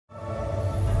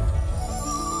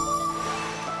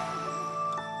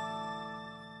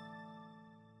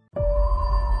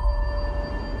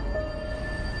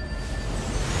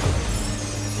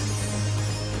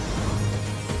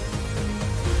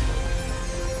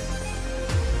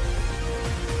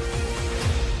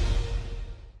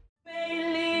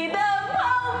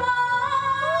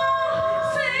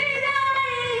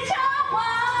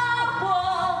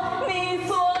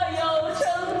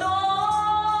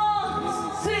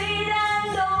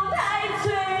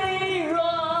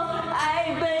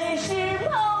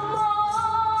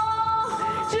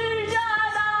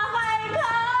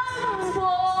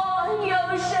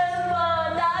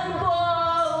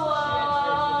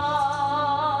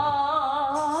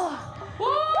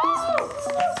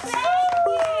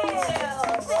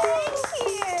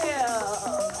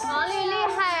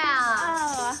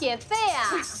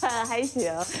还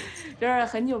行，就是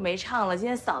很久没唱了，今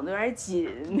天嗓子有点紧。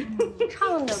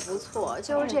唱的不错，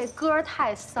就是这歌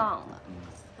太丧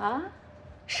了。啊？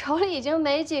手里已经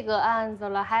没几个案子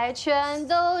了，还全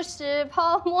都是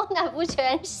泡沫，那不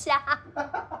全瞎？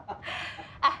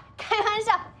哎，开玩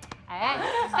笑。 哎，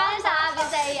开玩笑啊，别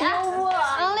在意啊！幽默。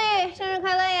王丽，生日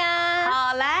快乐呀！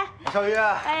好，来，小玉，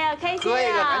哎呀，开心啊！喝一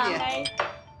个，赶紧。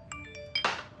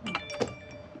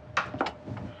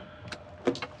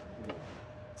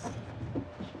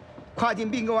跨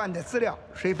境并购案的资料，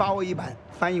谁发我一版？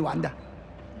翻译完的。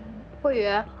慧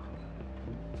宇。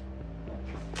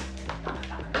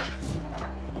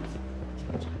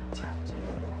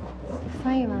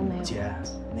翻译完没有？姐，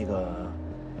那个。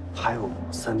 还有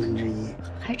1/3，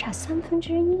还差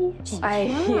1/3。哎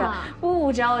呀，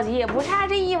不着急，也不差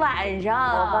这一晚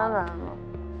上。我翻完了。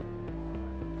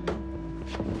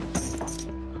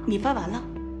你翻完了？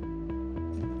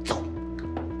走。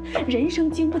人生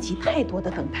经不起太多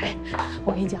的等待。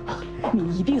我跟你讲啊，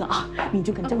你一定啊，你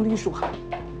就跟郑律说。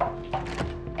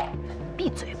闭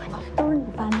嘴吧你！都是你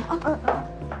翻的啊。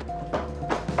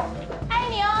爱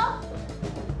你哦。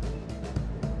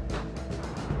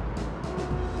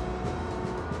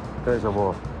 哎，小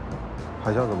莫，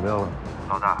海象怎么样了？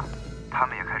老大，他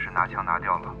们也开始拿腔拿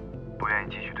调了，不愿意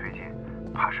继续推进，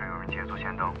怕是有人捷足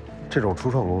先登。这种初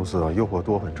创公司啊，诱惑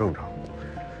多很正常，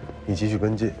你继续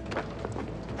跟进。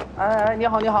哎，你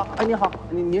好，你好，哎，你好，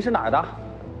您是哪儿的？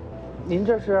您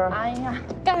这是？哎呀，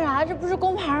干啥？这不是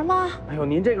工牌吗？哎呦，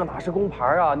您这个哪是工牌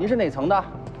啊？您是哪层的？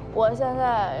我现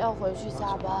在要回去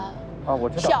下班。啊，我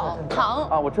知道。小唐。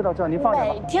啊，我知道，您放下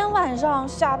吧。每天晚上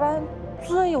下班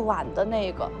最晚的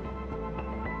那个。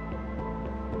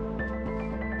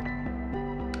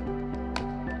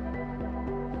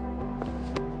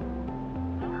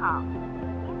 好，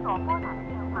您所拨打的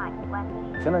电话已关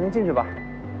机。行了，您进去吧，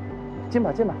进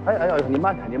吧，进吧。哎呦，您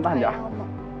慢点，您慢点。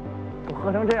都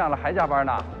喝成这样了还加班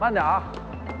呢，慢点啊。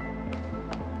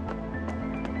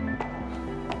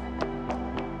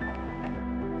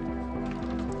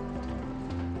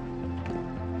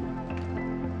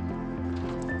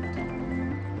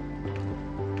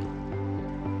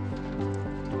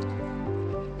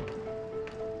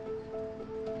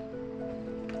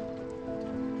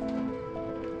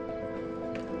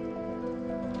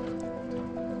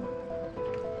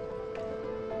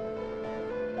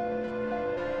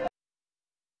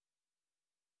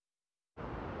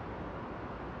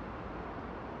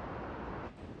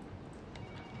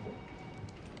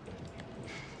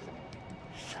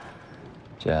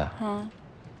姐，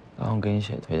刚刚给你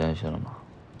写推荐信了吗？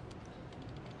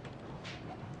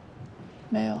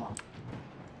没有。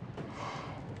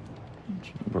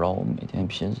真不知道我每天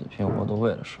拼死拼活都为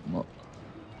了什么。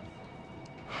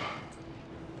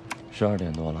12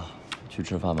点多了，去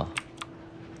吃饭吧。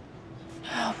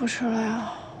哎呀，不吃了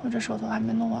呀，我这手头还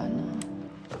没弄完呢。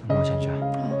那我先去。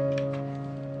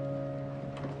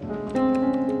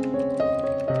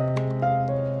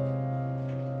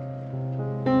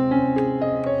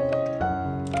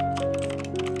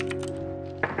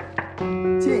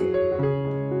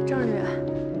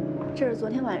昨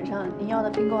天晚上您要的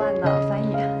并购案的翻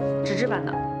译，纸质版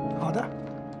的。好的。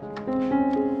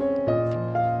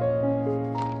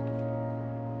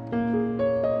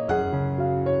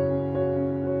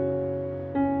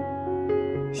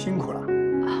辛苦了。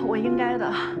啊，我应该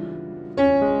的。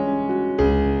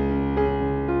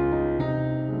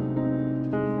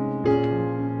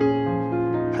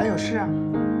还有事啊？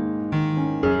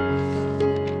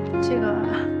这个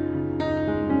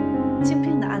竞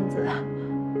并的案子。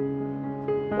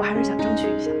 我还是想争取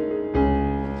一下。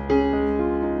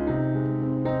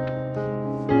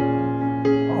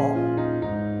哦，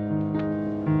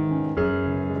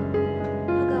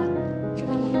涛哥，吃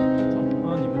饭吗？走，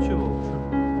你们去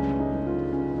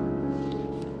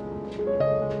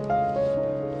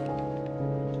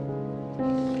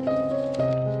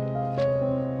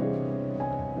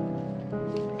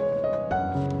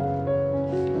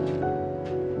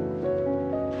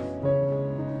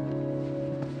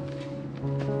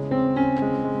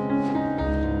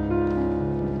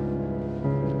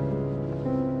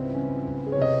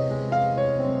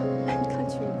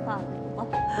吧，我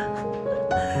不吃。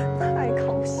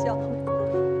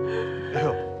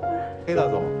黑大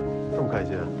总，这么开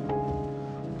心？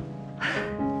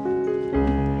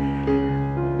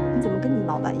你怎么跟你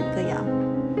老板一个样？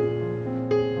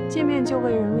见面就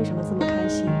为人，为什么这么开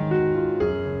心？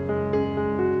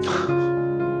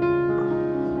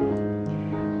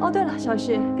哦，对了，小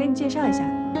徐，给你介绍一下，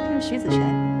这是许子权，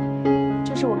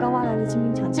这是我刚挖来的精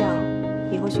兵强将，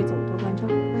以后许总多关照。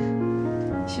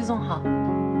许总好。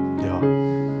你好。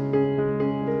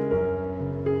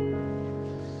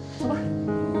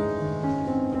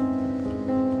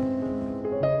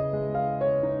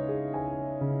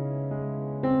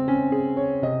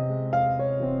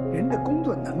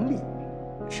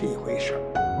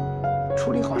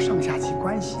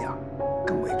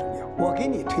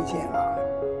你推荐啊，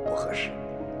不合适，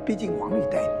毕竟王律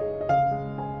带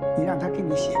你，你让他给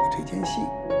你写个推荐信。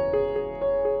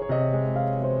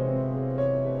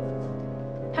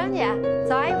唐姐，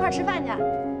走啊，一块儿吃饭去。啊，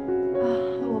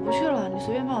我不去了，你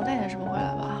随便帮我带点什么回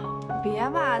来吧。别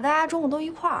吧，大家中午都一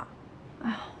块儿。哎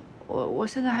呀，我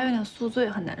现在还有点宿醉，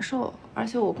很难受，而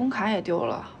且我工卡也丢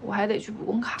了，我还得去补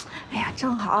工卡。哎呀，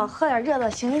正好喝点热的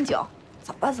醒醒酒。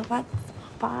走吧，走吧，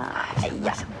走吧。哎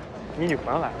呀，你女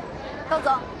朋友来了。豆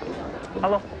总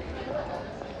 ，Hello。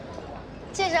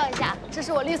介绍一下，这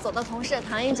是我律所的同事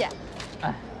唐英姐。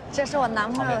哎，这是我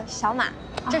男朋友小马，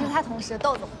这是他同事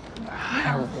豆总。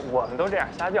哎，我们都这样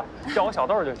瞎叫我小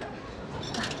豆就行。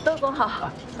豆总好，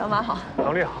小马好，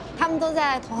能力好。他们都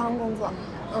在投行工作。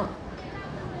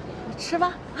吃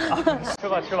吧。吃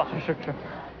吧，吃。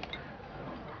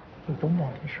这周末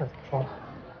这事儿怎么说了？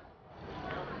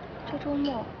这周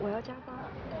末我要加班。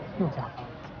又加班？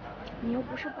你又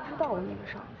不是不知道我那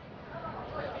个事儿。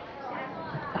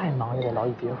再忙也得劳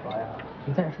逸结合呀。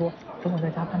你再说周末在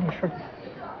加班这事儿，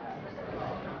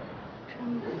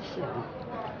真不行。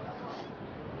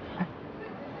哎，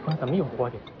不是怎么有过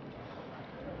去？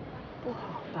不好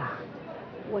吧？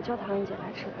我叫唐英姐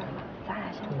来吃饭了，咱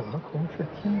俩先走。我们同事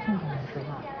天天都来吃饭。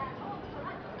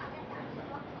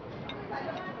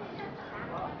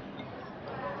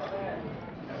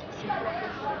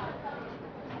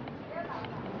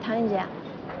唐英姐，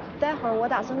待会儿我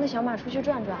打算跟小马出去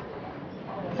转转，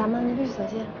咱们律所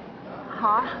见。好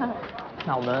啊。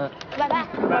那我们拜拜，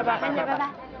唐英姐拜拜。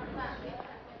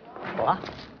走啊。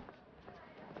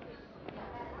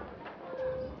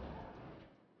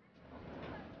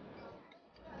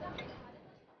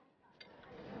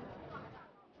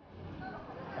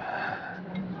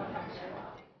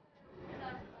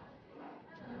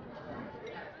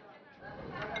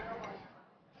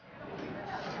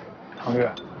唐月，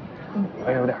我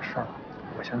也有点事儿，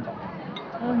我先走。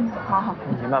好，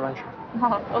你慢慢吃。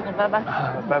好，豆总拜拜。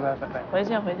拜拜。回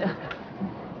见。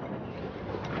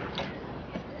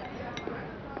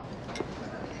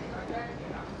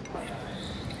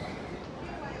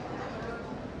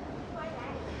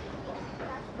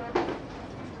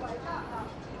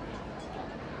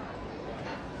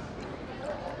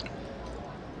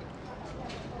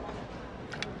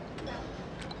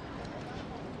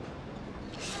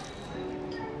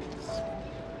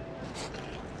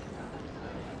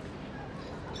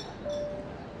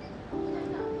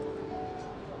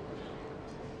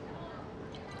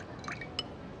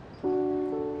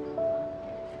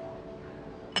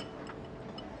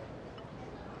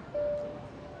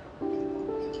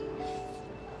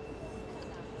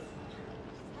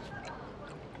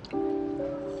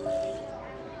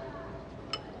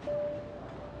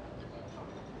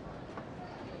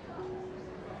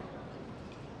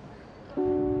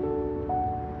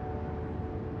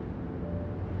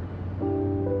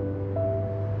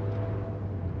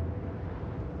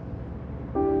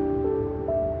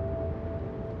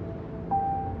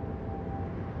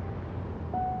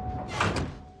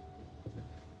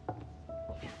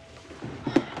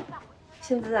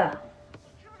薪资。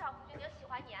知不知道胡军宁喜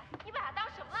欢你？你把他当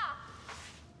什么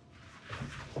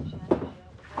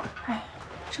了？哎，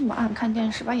这么暗看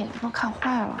电视，把眼睛都看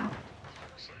坏了。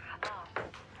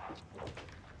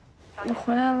我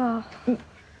回来了。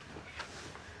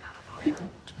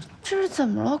这是怎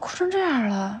么了？哭成这样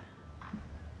了？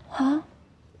啊？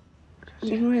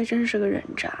林瑞真是个人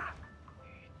渣。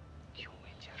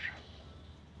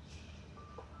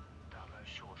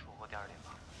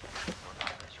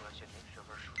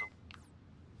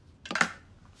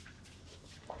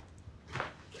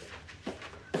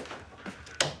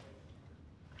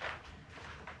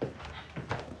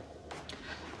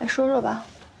来说说吧，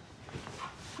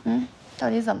到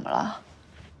底怎么了？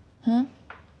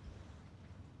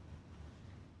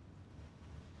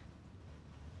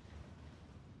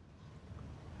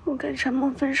我跟陈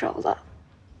梦分手了。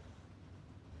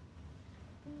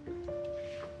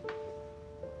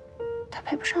他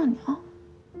配不上你啊！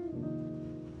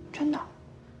真的，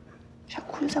想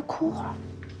哭就再哭会儿。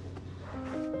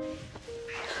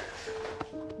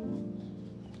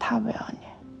他不要你，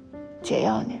姐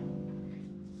要你。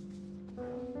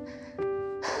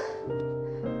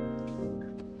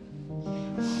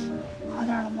好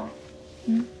点了吗？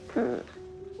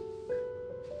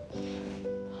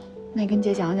那你跟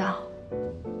姐讲讲，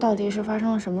到底是发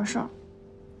生了什么事儿？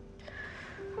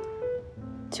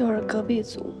就是隔壁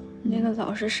组那个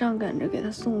老是上赶着给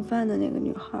他送饭的那个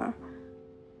女孩。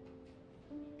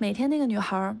每天那个女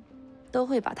孩都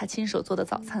会把她亲手做的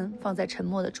早餐放在陈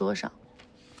默的桌上。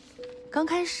刚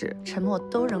开始陈默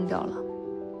都扔掉了，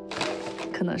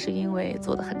可能是因为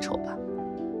做得很丑吧。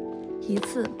1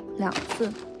次、2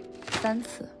次、3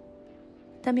次，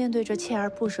但面对着锲而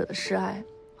不舍的示爱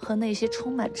和那些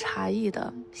充满茶意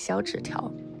的小纸条，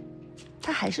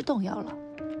他还是动摇了。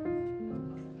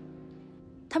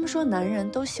他们说男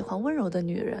人都喜欢温柔的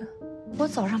女人。我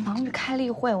早上忙着开例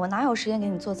会，我哪有时间给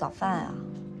你做早饭啊？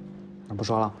那不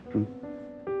说了，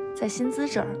在薪资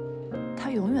这儿，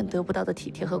他永远得不到的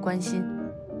体贴和关心，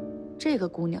这个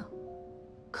姑娘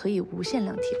可以无限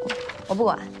量提供。我不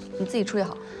管，你自己处理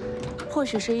好。或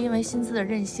许是因为薪资的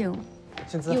任性，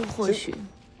又或许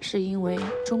是因为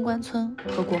中关村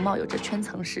和国贸有着圈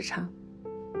层时差。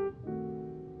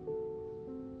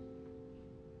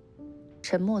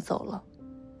沉默走了。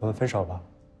我们分手吧。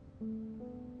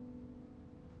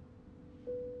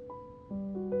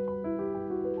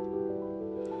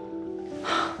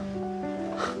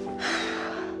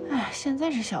哎，现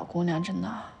在这小姑娘真的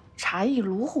茶艺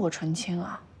炉火纯青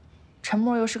啊，陈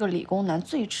默又是个理工男，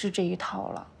最吃这一套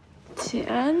了。姐，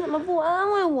你怎么不安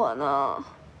慰我呢？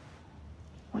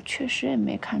我确实也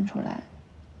没看出来，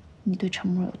你对陈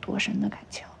默有多深的感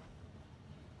情。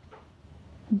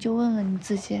你就问问你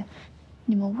自己，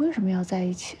你们为什么要在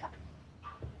一起？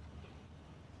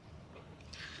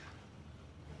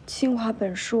清华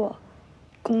本硕，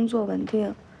工作稳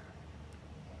定，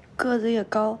个子也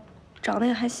高，长得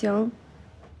也还行，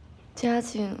家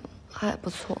境还不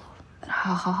错。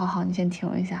好，你先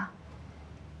停一下。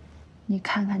你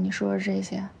看看你说的这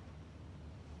些，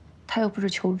他又不是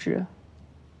求职，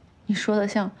你说的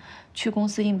像去公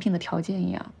司应聘的条件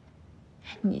一样。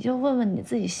你就问问你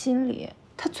自己心里，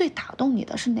他最打动你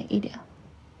的是哪一点？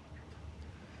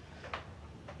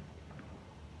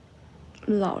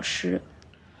老实。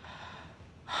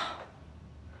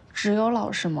只有老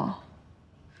实吗？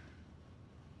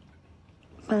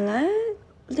本来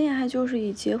恋爱就是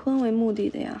以结婚为目的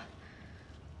的呀，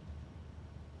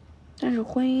但是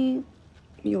婚姻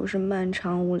又是漫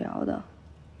长无聊的。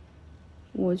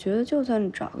我觉得就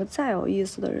算找个再有意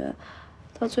思的人，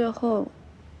到最后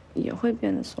也会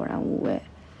变得索然无味。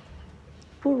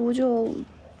不如就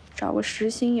找个实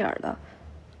心眼的，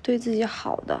对自己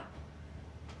好的，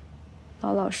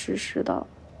老老实实的，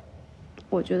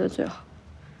我觉得最好。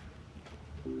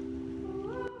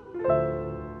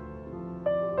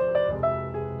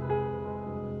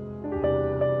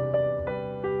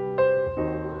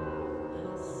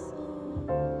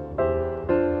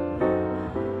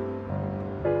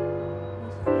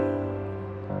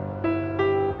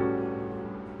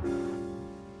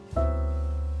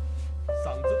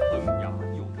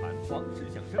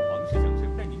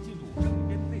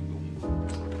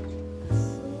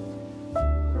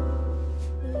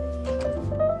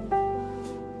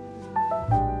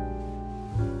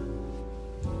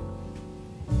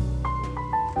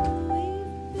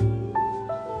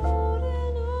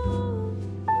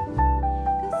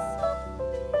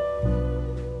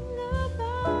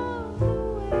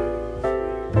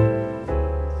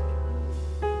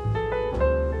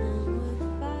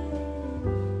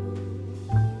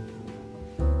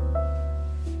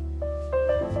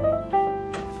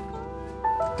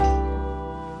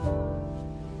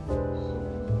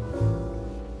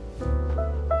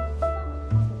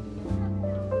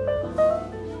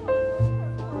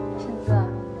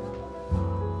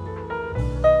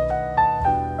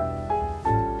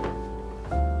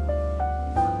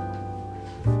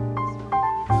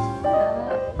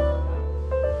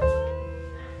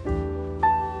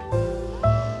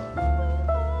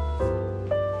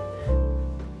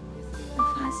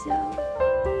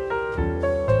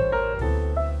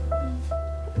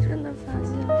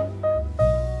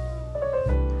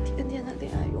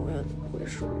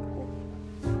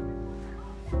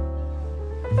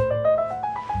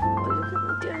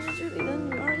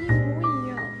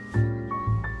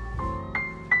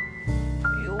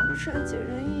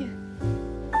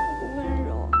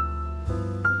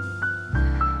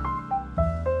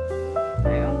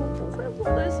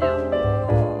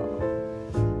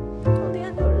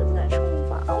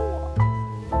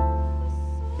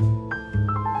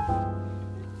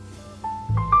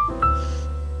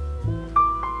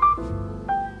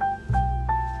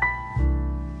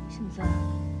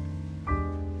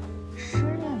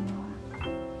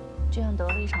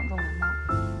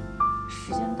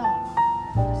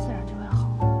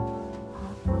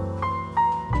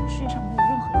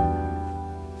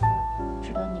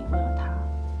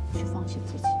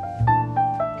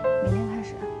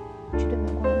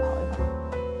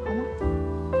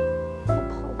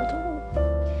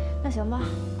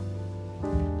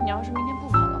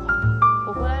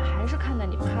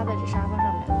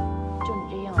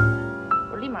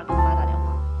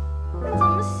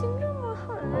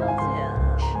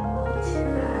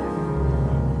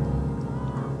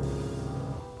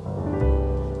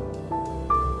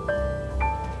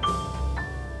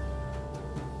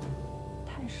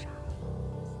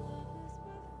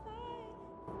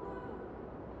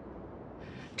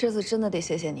这次真的得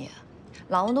谢谢你，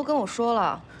老翁都跟我说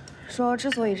了，说之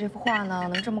所以这幅画呢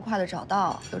能这么快的找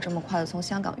到，又这么快的从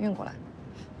香港运过来，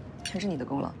全是你的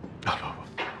功劳。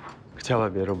不，千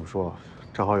万别这么说，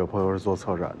正好有朋友是做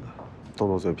策展的，动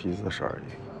动嘴皮子的事而已。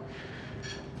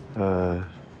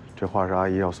这画是阿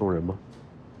姨要送人吗？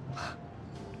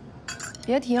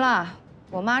别提了，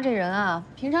我妈这人啊，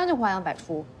平常就花样百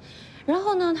出，然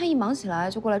后呢，她一忙起来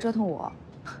就过来折腾我。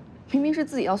明明是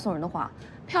自己要送人的画，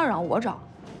偏要让我找。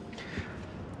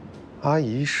阿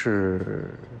姨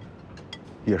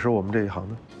也是我们这一行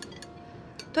的。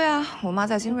对啊，我妈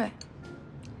在精锐。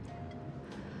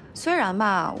虽然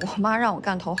吧，我妈让我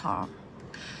干投行，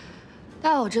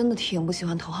但我真的挺不喜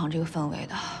欢投行这个氛围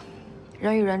的。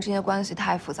人与人之间的关系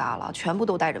太复杂了，全部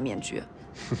都戴着面具，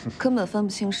根本分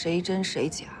不清谁真谁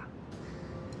假。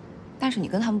但是你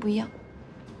跟他们不一样。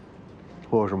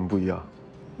我有什么不一样？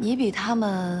你比他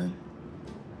们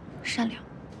善良。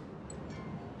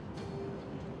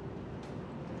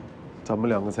咱们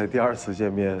两个才第2次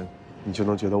见面，你就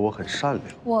能觉得我很善良？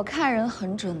我看人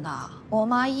很准的，我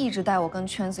妈一直带我跟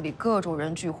圈子里各种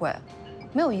人聚会，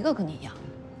没有一个跟你一样。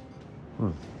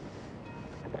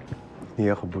你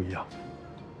也很不一样。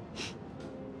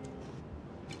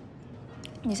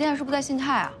你现在是不是在信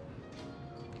泰啊？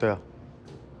对啊。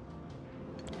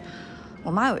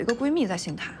我妈有一个闺蜜在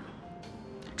信泰，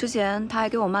之前她还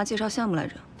给我妈介绍项目来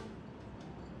着。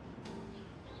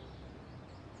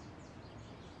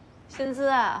薪资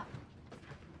啊，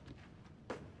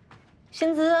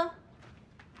薪资。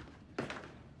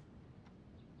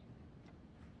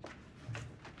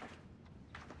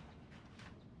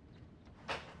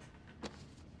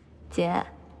姐，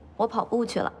我跑步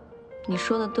去了。你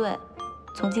说的对，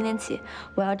从今天起，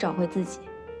我要找回自己。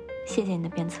谢谢你的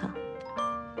鞭策。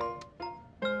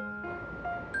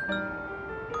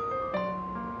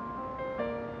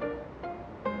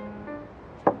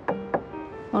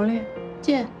王律，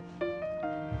进。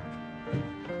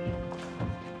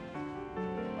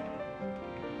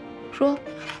说，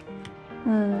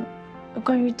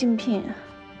关于竞聘，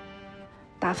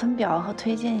打分表和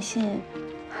推荐信，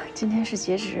今天是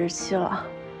截止日期了。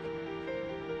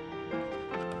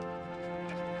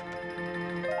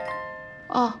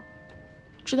哦，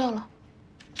知道了。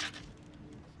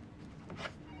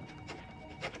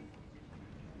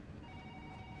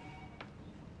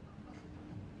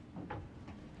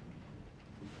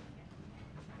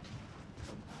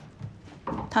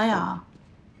唐瑶，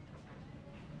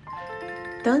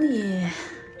等你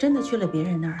真的去了别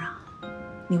人那儿啊，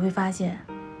你会发现，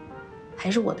还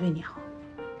是我对你好，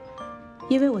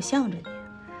因为我向着你，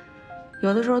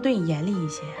有的时候对你严厉一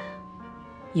些，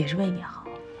也是为你好。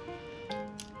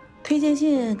推荐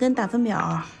信跟打分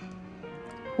表，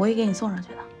我也给你送上去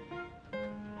的。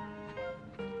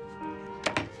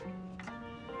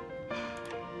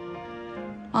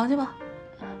忙去吧。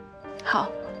好。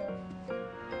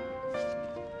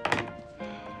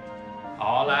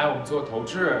好，来，我们做投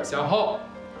掷，向后，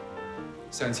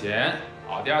向前，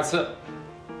好，第2次，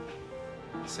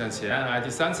向前，来第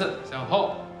3次，向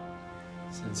后，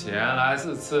向前，来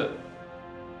4次。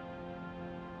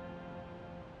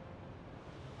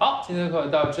好，今天的课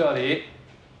到这里，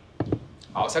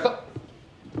好，下课。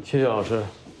谢谢老师。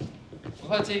不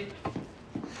客气。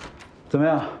怎么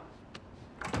样？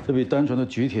这比单纯的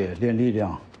举铁练力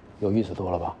量有意思多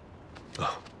了吧？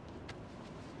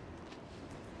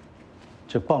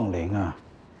这杠铃啊，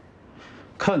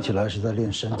看起来是在练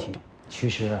身体，其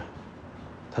实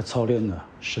它操练的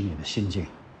是你的心境。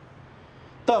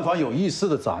但凡有一丝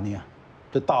的杂念，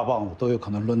这大棒子都有可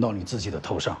能抡到你自己的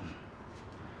头上。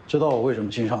知道我为什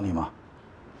么欣赏你吗？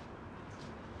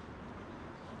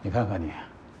你看看你，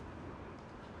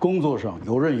工作上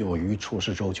游刃有余，处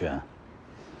事周全，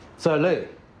再累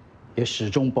也始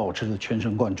终保持着全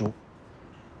神贯注。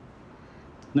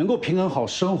能够平衡好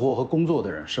生活和工作的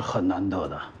人是很难得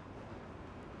的。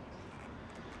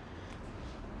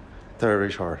但是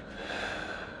Richard，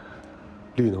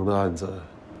 绿能的案子，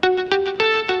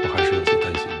我还是有些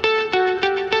担心的。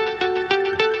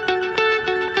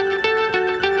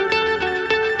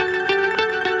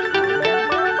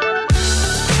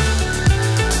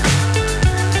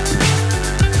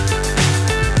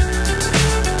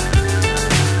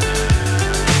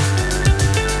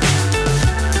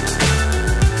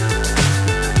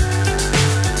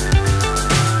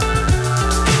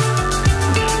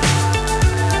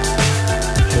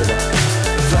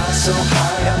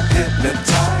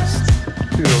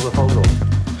绿能的方总，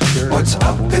其实是想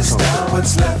把公司上市，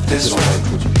希望他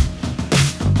出局，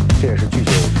这也是拒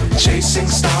绝我推荐。出局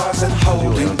我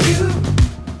要联系，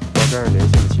到这儿联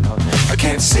系了其他同事，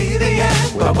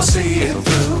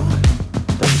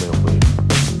但是没有回应。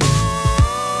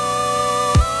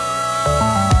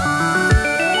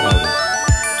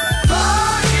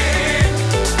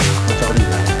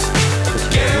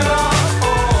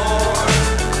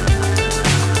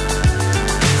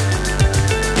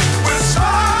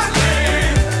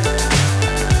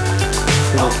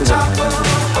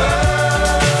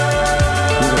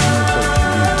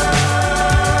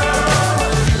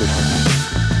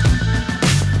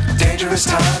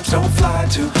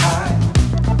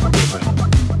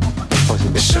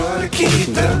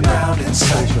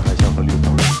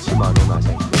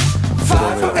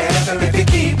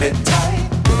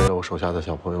为了我手下的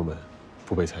小朋友们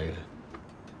不被裁员，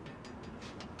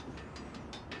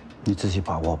你自己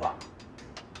把握吧。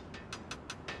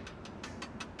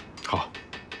好。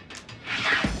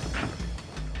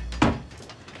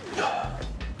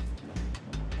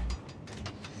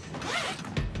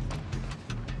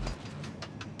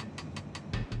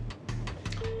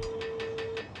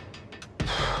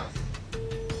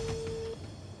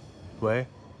喂，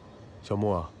小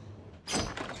木啊。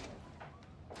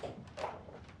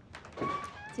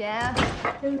姐，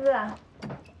真子，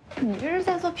你这是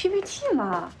在做 PPT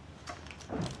吗？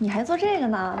你还做这个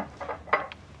呢？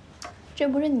这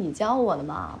不是你教我的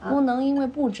吗？不能因为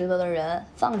不值得的人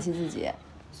放弃自己，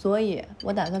所以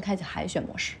我打算开启海选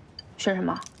模式。选什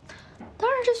么？当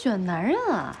然是选男人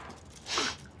啊！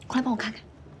快来帮我看看。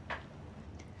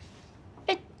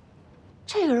哎，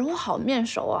这个人我好面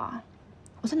熟啊，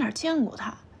我在哪儿见过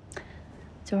他？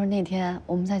就是那天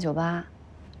我们在酒吧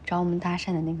找我们搭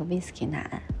讪的那个 whisky 男。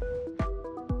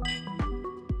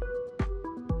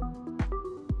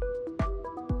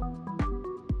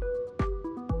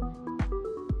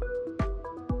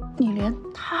你连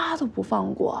他都不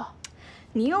放过，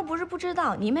你又不是不知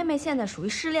道，你妹妹现在属于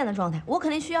失恋的状态，我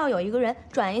肯定需要有一个人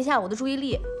转移一下我的注意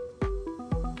力。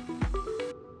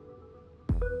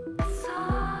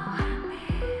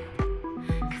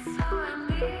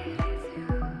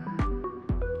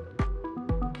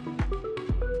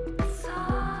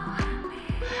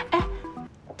哎，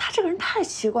他这个人太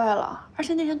奇怪了，而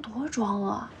且那天多装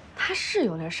啊！他是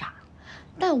有点傻，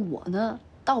但我呢，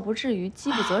倒不至于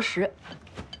饥不择食。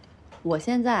我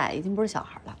现在已经不是小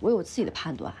孩了，我有自己的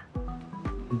判断。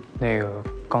那个，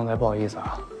刚才不好意思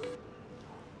啊。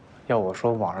要我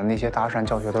说，网上那些搭讪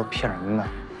教学都是骗人的，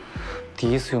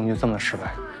第一次用就这么失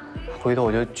败，回头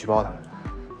我就举报他们。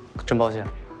真抱歉。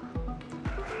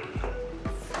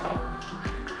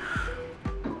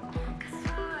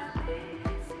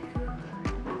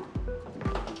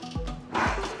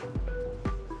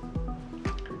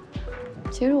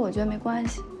其实我觉得没关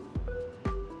系。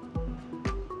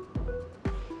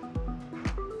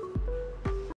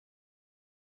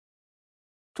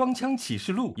装腔启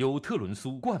示录由特仑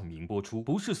苏冠名播出，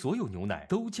不是所有牛奶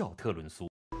都叫特仑苏。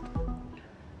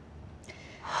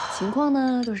情况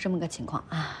呢，就是这么个情况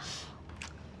啊。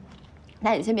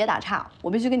那你先别打岔，我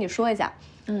必须跟你说一下。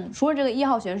除了这个1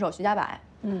号选手徐家柏，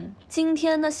今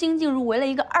天呢新进入围了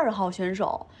一个2号选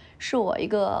手，是我一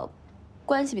个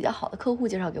关系比较好的客户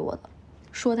介绍给我的，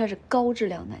说他是高质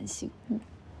量男性，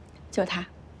就是他。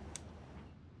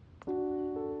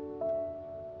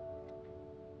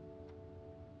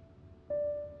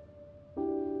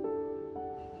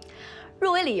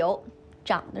入围理由：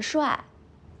长得帅，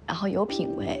然后有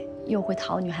品位，又会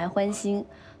讨女孩欢心。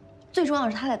最重要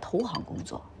的是他在投行工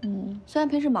作，虽然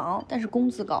平时忙，但是工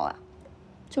资高啊，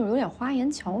就是有点花言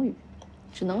巧语，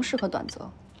只能适可短择。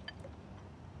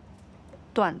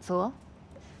短择？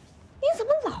你怎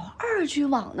么老2句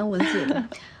网呢，文姐？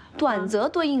短择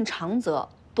对应长择，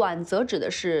短择指的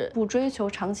是不追求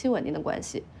长期稳定的关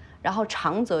系，然后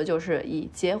长择就是以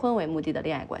结婚为目的的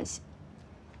恋爱关系。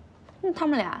那他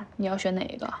们俩，你要选哪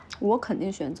一个？我肯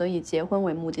定选择以结婚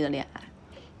为目的的恋爱。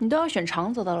你都要选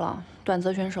长择的了，短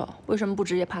择选手为什么不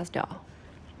直接 pass 掉？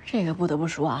这个不得不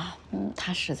说啊，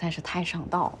他实在是太上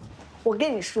道了。我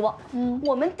跟你说，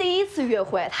我们第一次约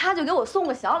会，他就给我送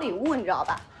个小礼物，你知道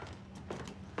吧？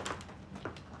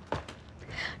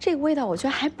这个味道我觉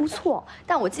得还不错，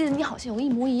但我记得你好像有一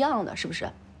模一样的，是不是？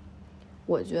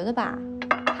我觉得吧，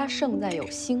他胜在有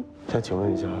心。想请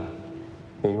问一下，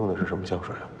您用的是什么香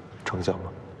水啊？成香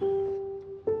吗？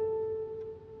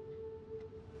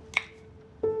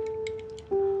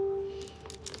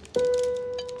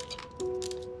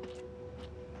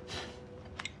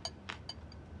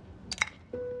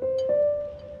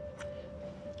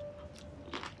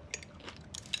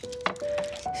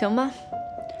行吧，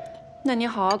那你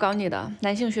好好搞你的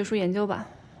男性学术研究吧，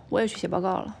我也去写报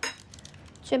告了。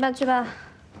去吧，去吧。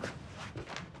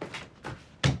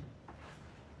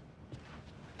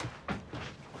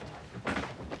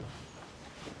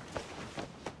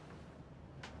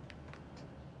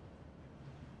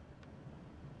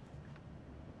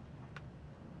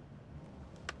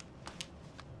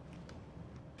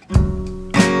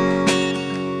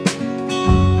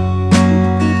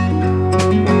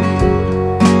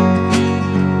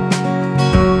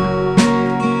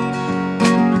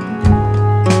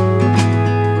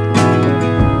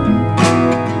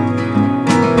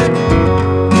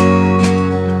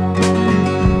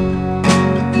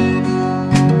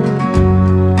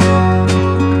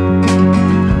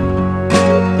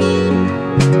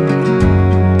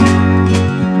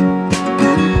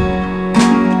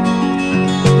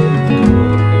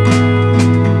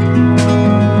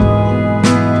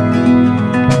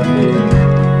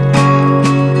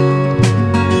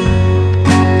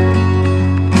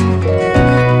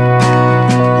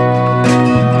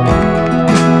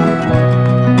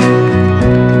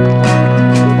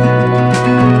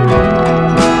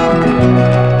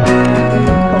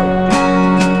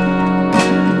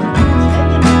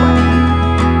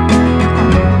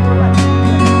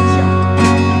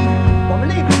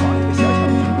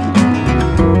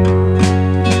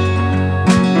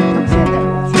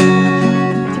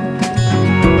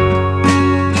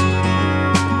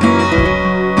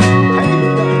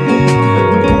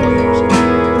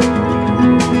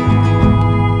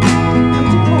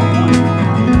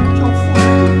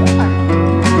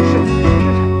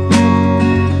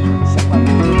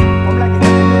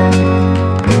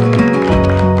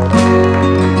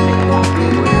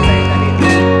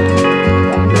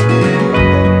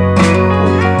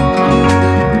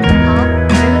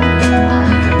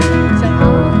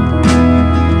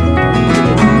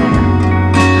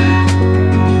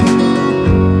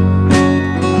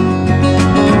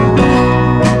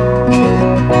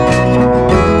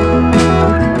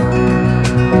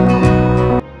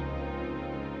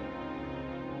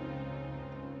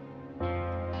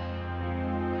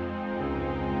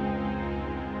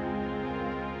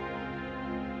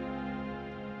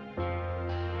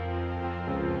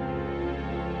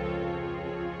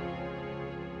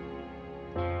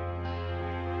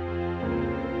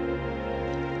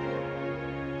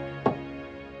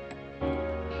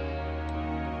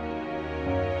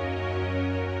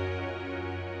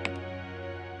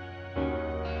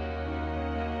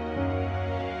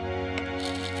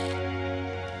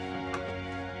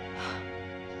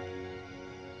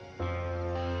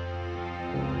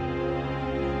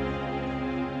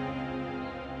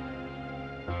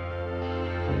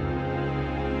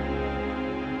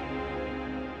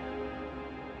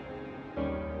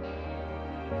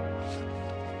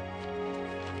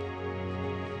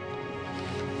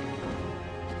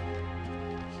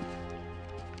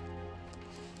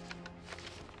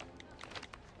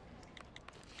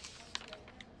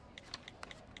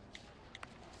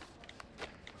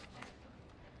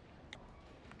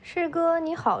世哥，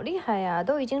你好厉害呀，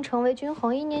都已经成为均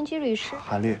衡1年级律师。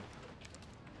韩丽，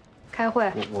开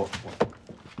会。我。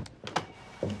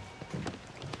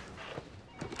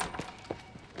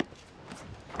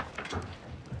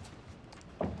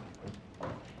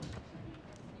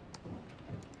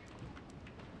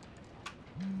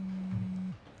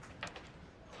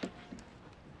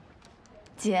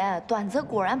姐，短则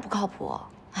果然不靠谱。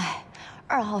哎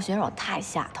，2号选手太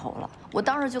下头了，我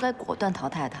当时就该果断淘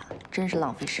汰他，真是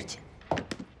浪费时间。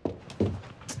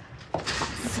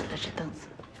死了这凳子。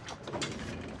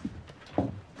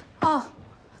哦，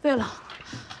对了，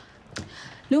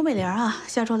刘美玲啊，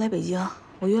下周来北京，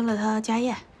我约了她家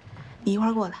宴，你一块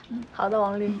儿过来。好的，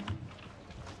王律。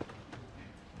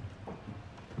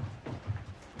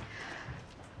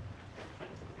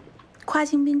跨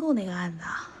境并购那个案子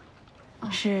啊。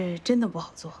是真的不好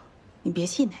做，你别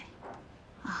气馁，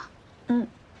啊。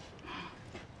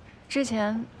之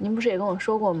前您不是也跟我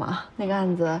说过吗？那个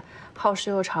案子耗时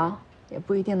又长，也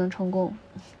不一定能成功。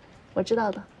我知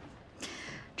道的，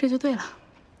这就对了，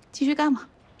继续干吧。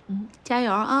加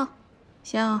油啊，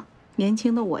像年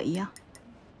轻的我一样。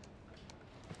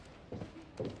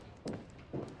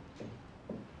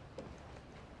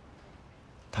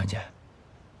唐姐，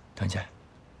唐姐。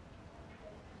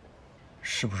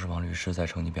是不是王律师在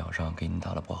成绩表上给你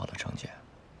打了不好的成绩？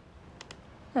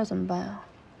那怎么办啊？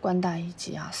官大一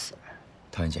级压死人。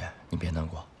唐姐，你别难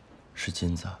过，是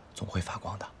金子总会发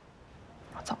光的。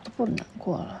我早都不难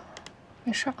过了，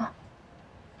没事啊。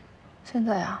现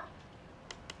在呀，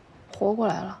活过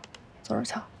来了，走着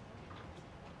瞧。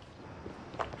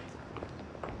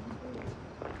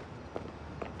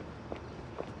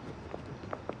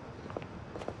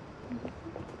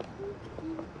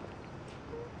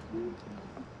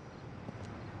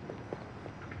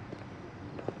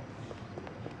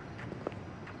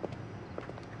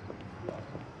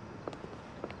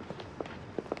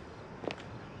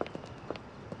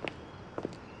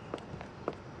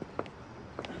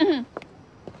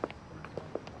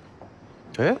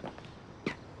哎，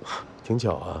挺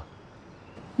巧啊。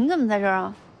你怎么在这儿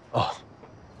啊？哦，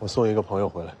我送一个朋友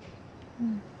回来。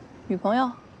女朋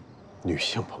友？女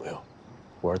性朋友，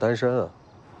我是单身啊。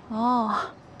哦，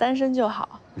单身就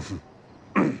好。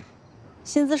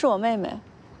薪资是我妹妹，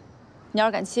你要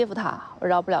是敢欺负她，我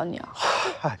饶不了你啊。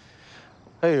嗨，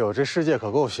哎呦，这世界可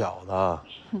够小的。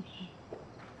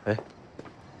哎，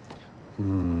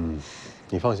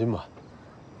你放心吧，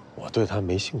我对她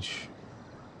没兴趣。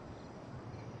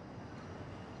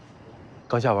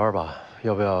刚下班吧，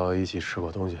要不要一起吃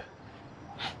口东西？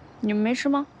你们没吃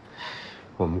吗？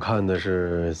我们看的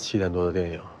是7点多的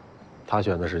电影，他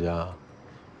选的时间啊。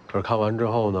可是看完之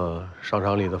后呢，商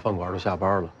场里的饭馆都下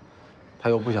班了，他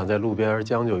又不想在路边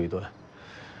将就一顿，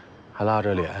还拉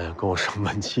着脸跟我生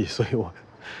闷气，所以我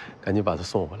赶紧把他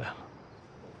送回来了。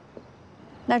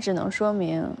那只能说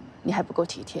明你还不够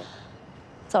体贴。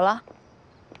走了。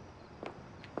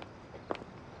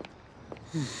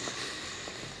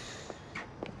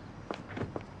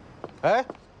哎，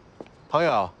唐颖，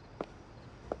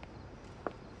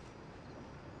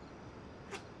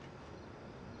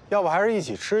要不还是一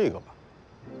起吃一个吧？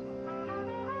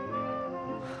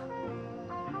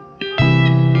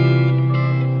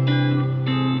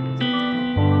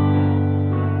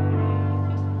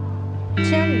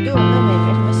既然你对我妹妹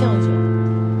没什么兴趣，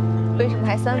为什么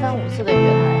还3番5次的约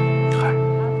她呀？嗨，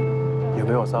也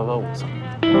没有3番5次。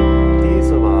第一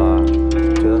次吧，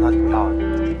觉得她挺漂亮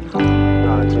的。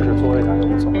那其实作一下也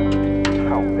无所谓，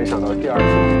但我没想到第2次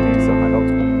比第1次还要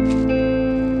作。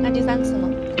那第3次呢？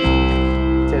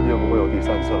坚决不会有第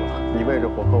3次了。你喂着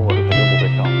火坑，我是肯定不会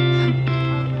跳。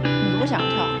你不想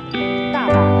跳，大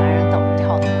把男人等着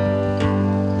跳呢。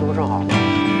这不正好吗？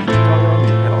张小雨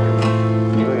配老师谈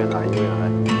，1个月谈，1个月来。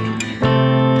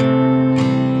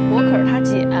我可是他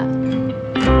姐，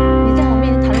你在我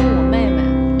面前谈论我妹妹，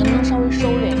能不能稍微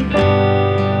收敛一点？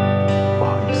不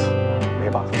好意思，没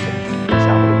把控好，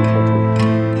下回一定注意。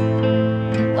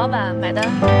老板买单。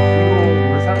53，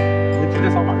您直接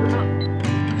扫码就行。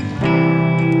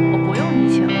我不用你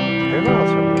请。没法要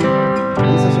请，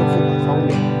一次性付款方便。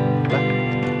来，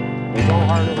你帮我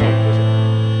26.5就行。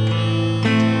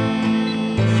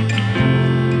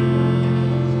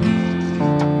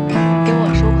给我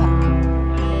收款。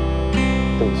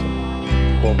对不起，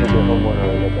我不结合陌生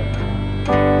人的本质。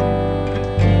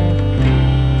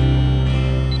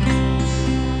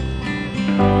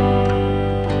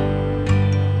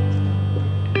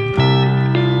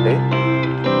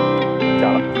加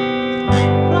了。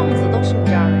浪子都是你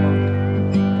这样的吗？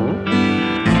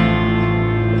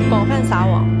广泛撒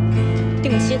网，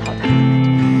定期淘汰。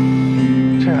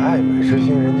这爱美之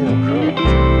心，人皆有之了。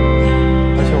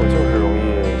而且我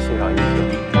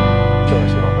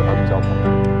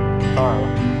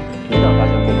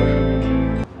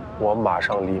我马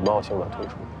上礼貌性的退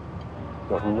出，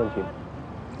有什么问题吗？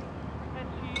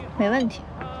没问题，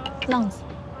浪子。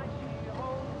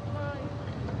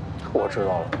我知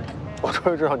道了，我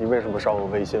终于知道你为什么删我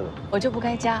微信了。我就不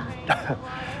该加。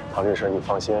唐律师，你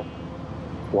放心，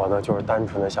我呢就是单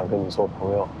纯的想跟你做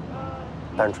朋友，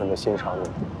单纯的欣赏你，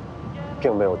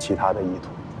并没有其他的意图。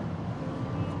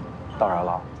当然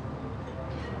了，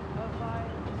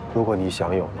如果你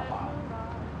想有的话，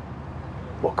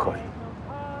我可以。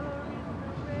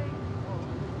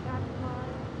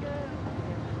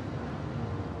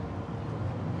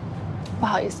不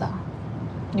好意思啊，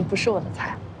你不是我的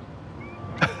菜。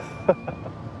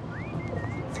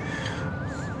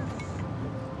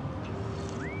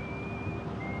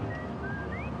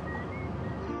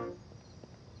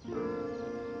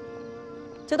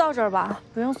就到这儿吧，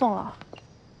不用送了。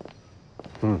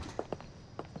嗯。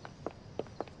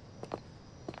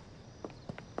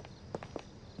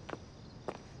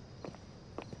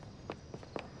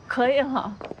可以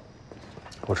了。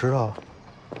我知道，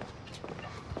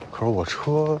可是我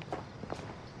车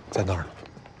在那儿呢。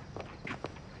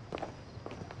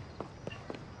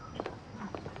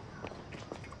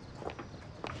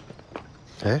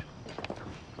哎，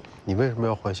你为什么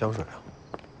要换香水啊？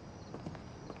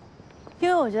因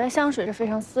为我觉得香水是非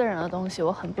常私人的东西，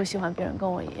我很不喜欢别人跟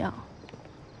我一样。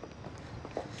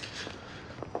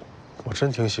我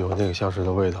真挺喜欢那个香水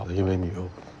的味道的，因为你有。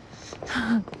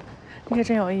你可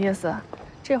真有意思，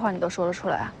这话你都说得出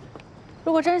来。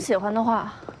如果真喜欢的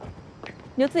话，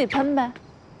你就自己喷呗。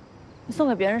你送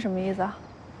给别人什么意思啊？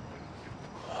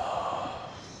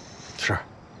是，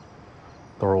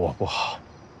都是我不好。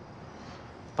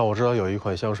但我知道有一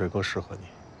款香水更适合你。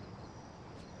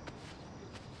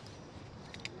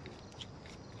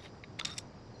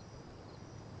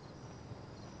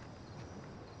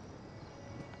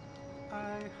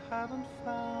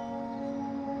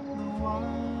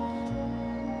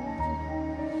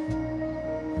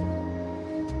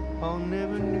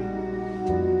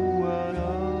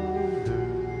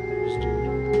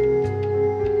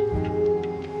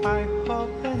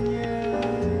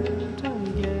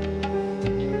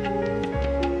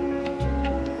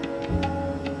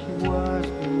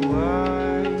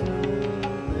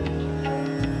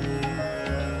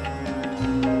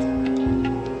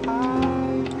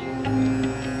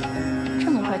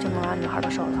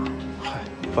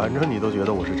反正你都觉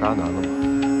得我是渣男了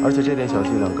嘛，而且这点小伎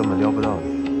俩根本撩不到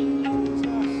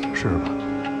你，试试吧，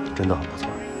真的很不错。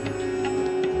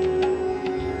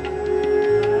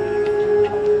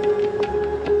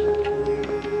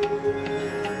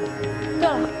对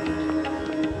了，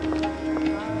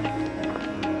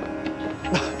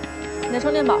你的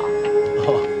充电宝。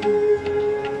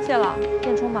谢了，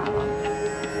电充满了。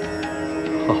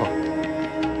好。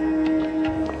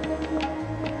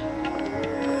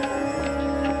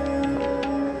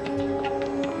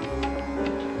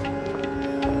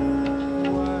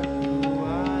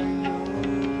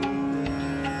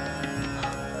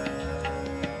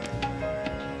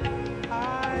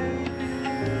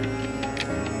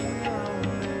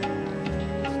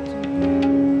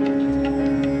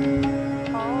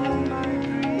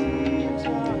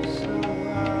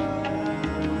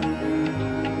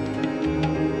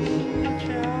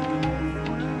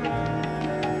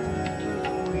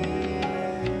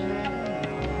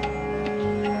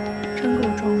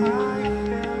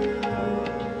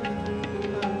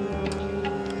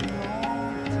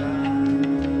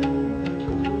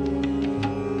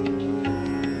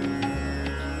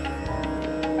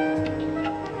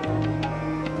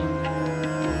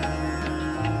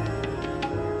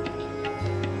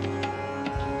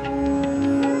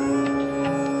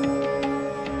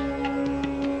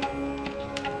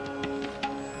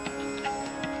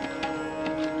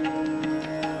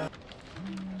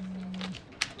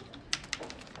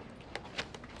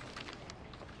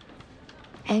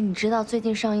哎，你知道最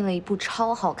近上映了一部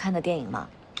超好看的电影吗？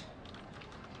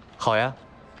好呀，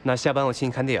那下班我请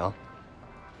你看电影。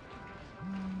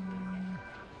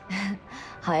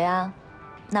好呀，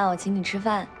那我请你吃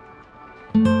饭。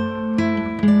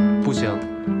不行，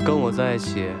跟我在一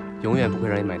起永远不会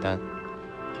让你买单。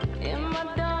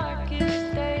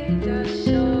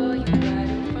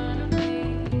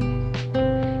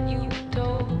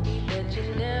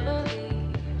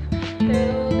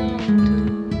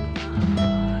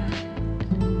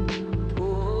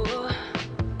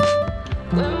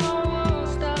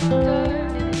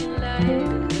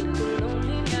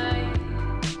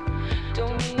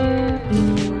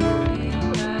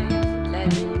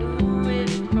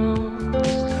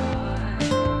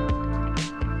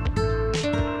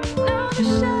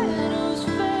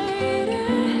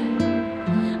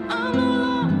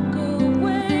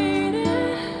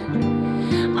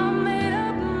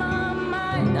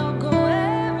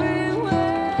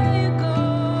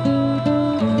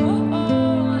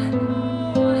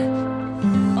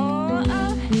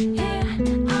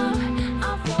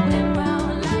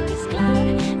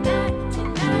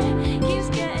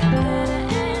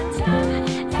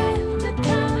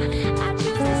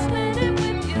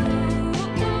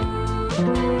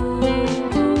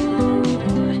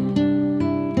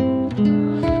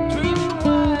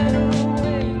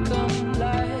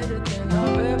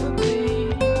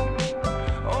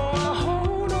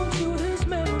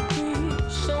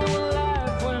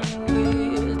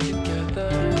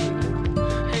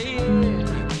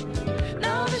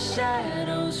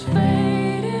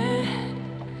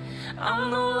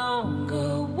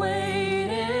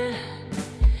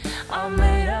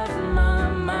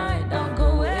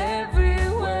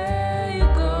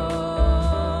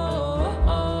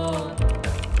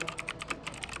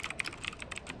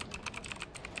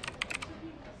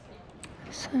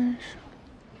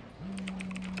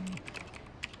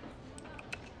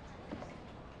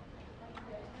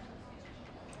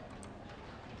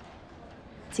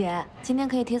姐，今天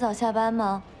可以提早下班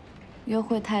吗？约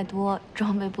会太多，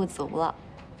装备不足了，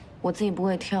我自己不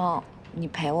会挑，你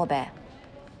陪我呗。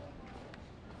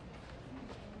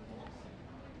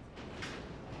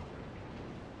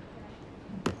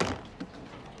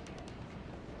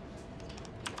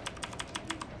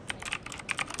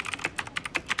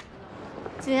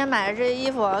今天买的这衣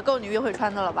服够你约会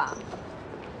穿的了吧？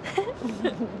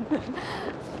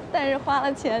但是花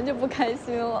了钱就不开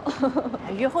心了。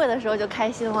约会的时候就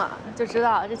开心了，就知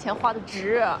道这钱花的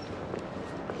值。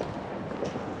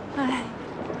哎，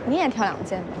你也挑2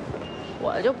件吧。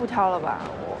我就不挑了吧，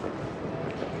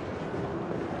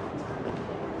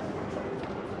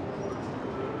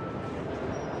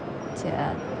姐，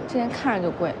这件看着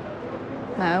就贵，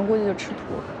买完估计就吃土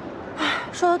了。哎，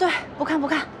说的对，不看，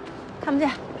看不见。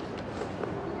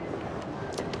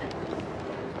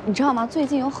你知道吗？最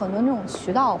近有很多那种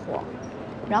渠道货，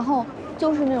然后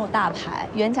就是那种大牌，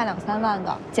原价2、3万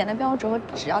的，剪了标折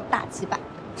只要大几百。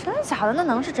真的假的？那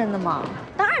能是真的吗？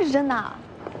当然是真的。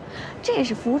这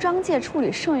是服装界处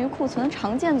理剩余库存的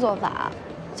常见做法，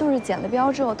就是剪了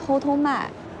标之后偷偷卖。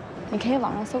你可以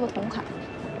网上搜个同款。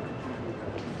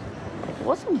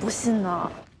我怎么不信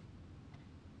呢？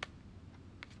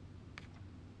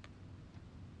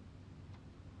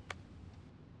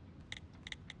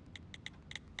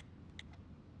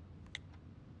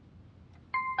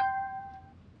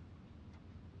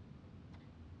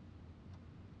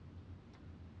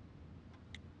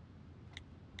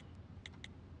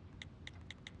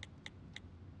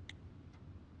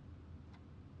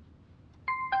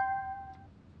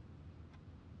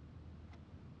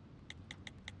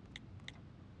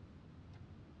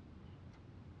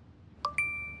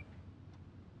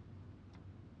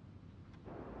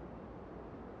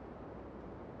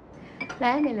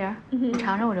来，美玲，你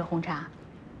尝尝我这红茶。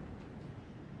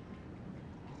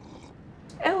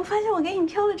哎，我发现我给你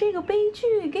挑的这个杯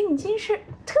具跟你近视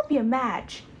特别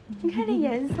match， 你看这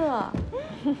颜色，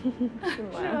是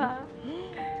吧？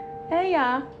哎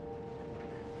呀，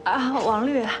啊，王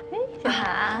律，哎，小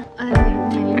韩，美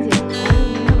玲姐，我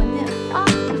的文件啊，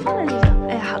你放在这上。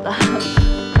哎，好的。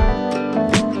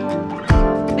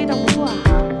味道不错啊。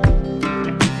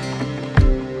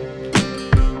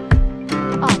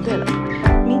哦，对了。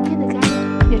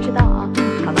别迟到啊！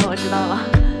好的，我知道了。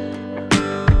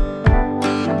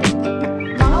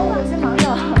忙了，我先忙着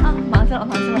了啊，忙去了。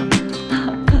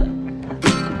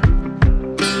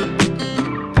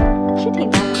是挺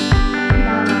大的。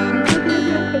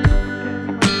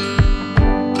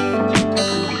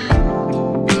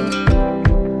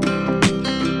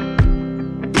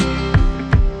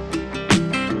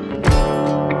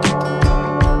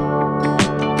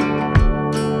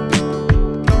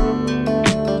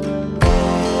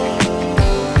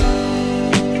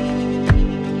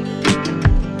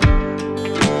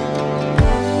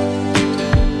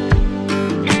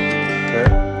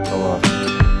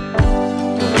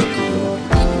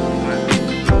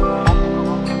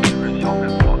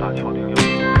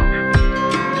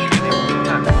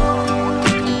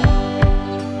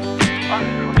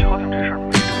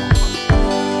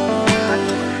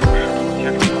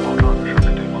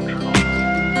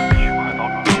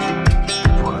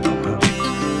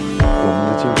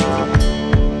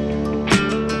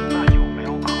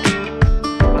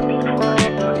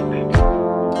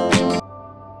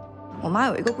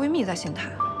有一个闺蜜在邢台，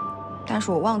但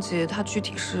是我忘记她具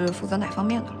体是负责哪方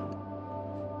面的了。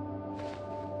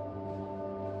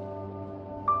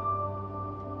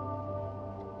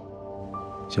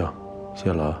行，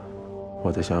谢了啊，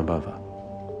我再想想办法。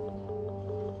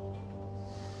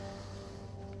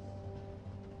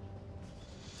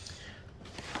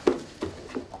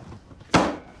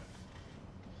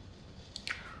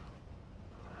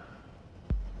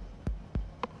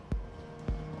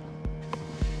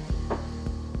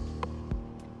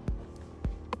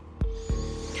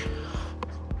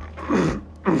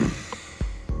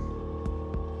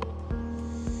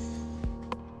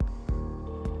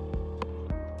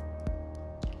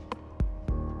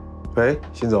喂，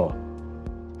辛总，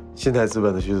新泰资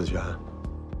本的徐子权。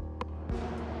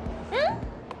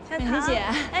小唐姐，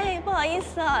哎，不好意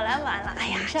思啊，来晚了。哎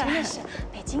呀，真的是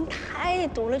北京太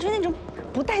堵了，就是那种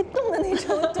不带动的那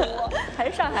种堵，还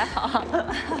是上海好。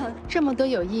这么多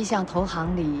有意向投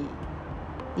行里，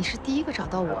你是第一个找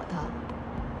到我的，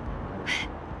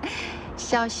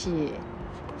消息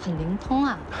很灵通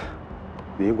啊。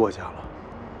您过奖了，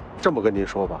这么跟您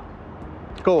说吧，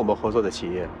跟我们合作的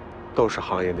企业都是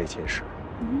行业内前十，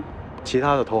其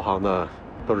他的投行呢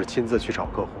都是亲自去找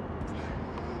客户，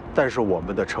但是我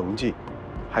们的成绩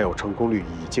还有成功率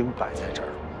已经摆在这儿，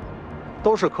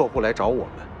都是客户来找我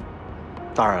们。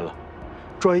当然了，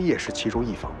专业是其中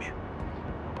一方面，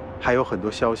还有很多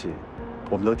消息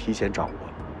我们能提前掌握，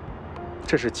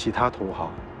这是其他同行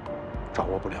掌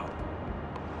握不了的。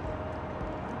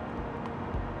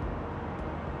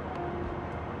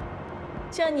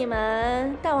就你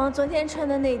们大王昨天穿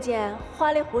的那件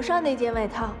花里胡哨那件外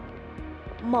套，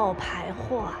冒牌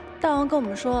货啊！大王跟我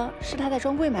们说是他在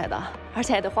专柜买的，而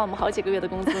且还得花我们好几个月的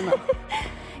工资呢。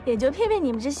也就骗骗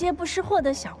你们这些不识货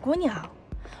的小姑娘。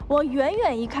我远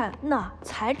远一看，那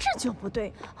材质就不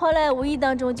对。后来无意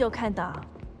当中就看到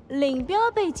领标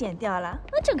被剪掉了，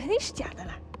那这肯定是假的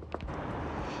了。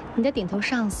你的顶头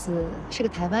上司是个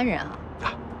台湾人啊？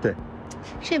啊，对。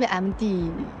这位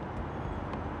MD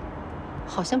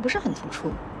好像不是很突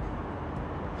出。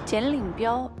剪领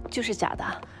标就是假的，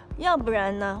要不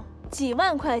然呢？几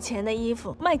万块钱的衣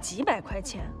服卖几百块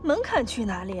钱，门槛去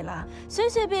哪里了？随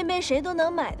随便便谁都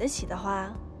能买得起的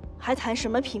话，还谈什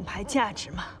么品牌价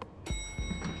值嘛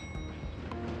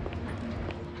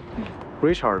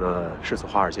？Richard 呢是从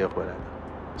华尔街回来的，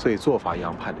所以做法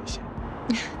洋派了一些。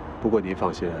不过您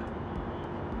放心，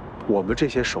我们这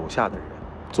些手下的人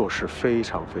做事非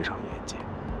常非常严谨。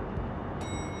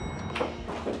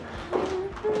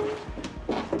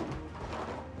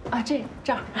啊，这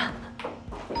儿。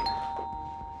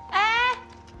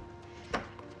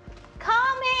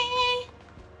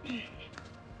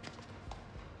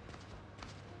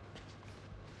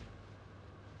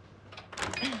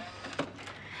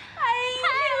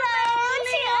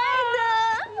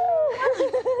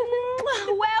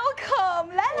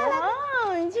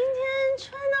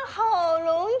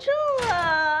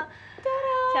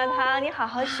好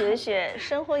好学学，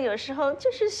生活有时候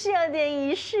就是需要点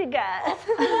仪式感。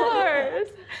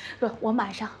不，我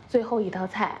马上最后一道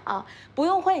菜啊，不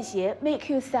用换鞋 ，Make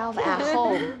yourself at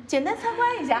home， 简单参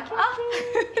观一下啊。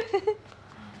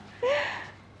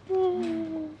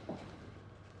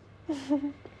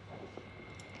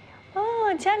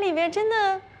哦，家里边真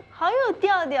的好有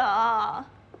调调啊！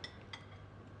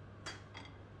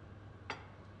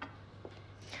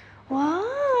哇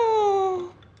哦！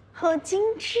好精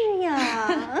致呀，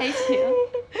还行。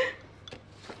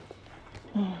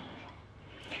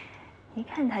一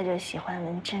看他就喜欢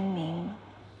闻真名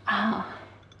啊，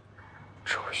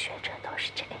初学者都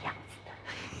是这个样子的。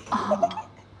哦，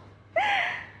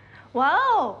哇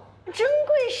哦，珍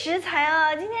贵食材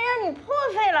啊，今天让你破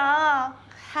费了啊！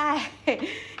嗨，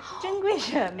珍贵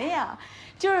什么呀？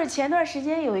就是前段时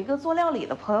间有一个做料理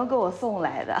的朋友给我送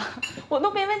来的，我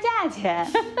都没问价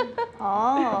钱。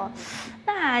哦，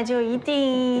那就一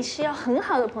定是要很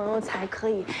好的朋友才可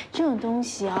以。这种东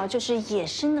西啊，就是野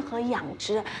生的和养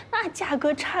殖的，那价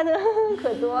格差的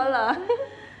可多了。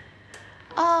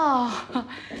哦，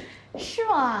是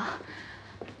吗？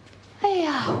哎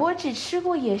呀，我只吃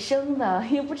过野生的，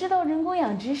也不知道人工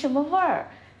养殖什么味儿。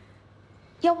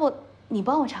要不你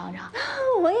帮我尝尝？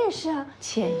我也是啊。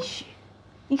谦虚。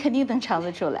你肯定能尝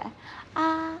得出来，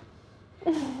啊，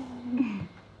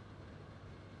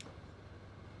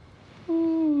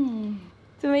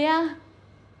怎么样？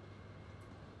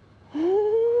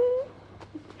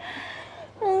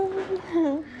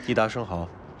一打生蚝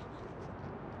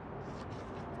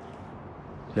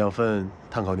，2份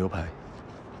炭烤牛排。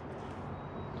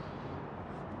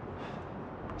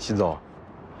辛总，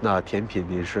那甜品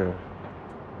您是？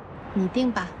你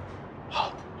定吧。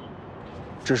好，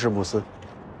芝士慕斯。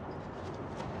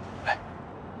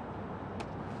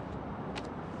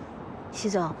徐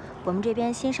总，我们这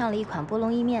边新上了一款波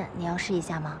龙意面，你要试一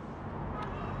下吗？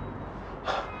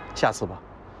下次吧。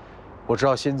我知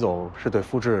道辛总是对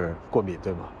麸质过敏，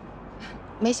对吗？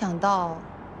没想到，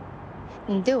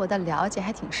你对我的了解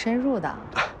还挺深入的。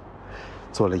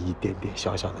做了一点点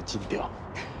小小的尽调。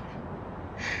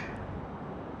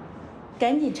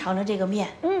赶紧尝尝这个面，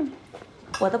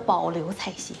我的保留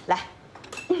菜系，来。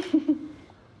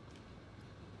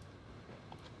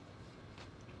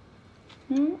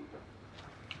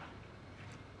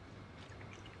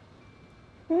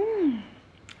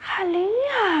好灵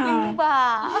啊！灵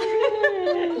吧？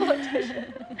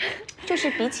就是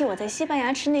比起我在西班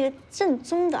牙吃那个正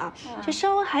宗的啊，就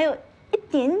稍微还有一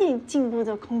点点进步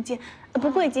的空间，不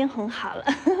过已经很好了。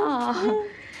啊，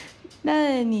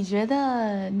那你觉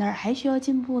得哪儿还需要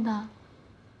进步呢？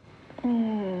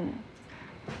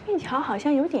面条好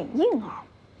像有点硬哦。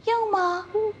硬吗？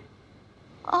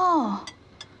哦。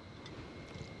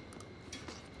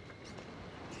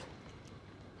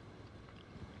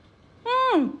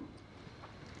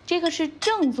这个是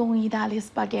正宗意大利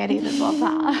spaghetti 的做法，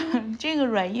这个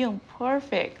软硬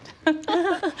perfect。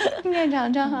你也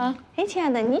尝尝哈。哎，亲爱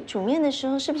的，你煮面的时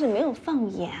候是不是没有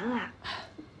放盐啊？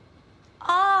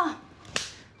啊，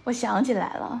我我想起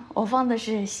来了，我放的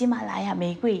是喜马拉雅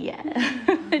玫瑰盐，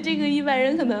这个一般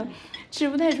人可能吃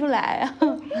不太出来啊。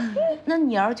那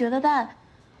你要是觉得淡，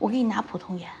我给你拿普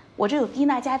通盐，我这有低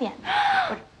钠加碘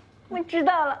的。我知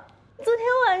道了，昨天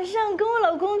晚上跟我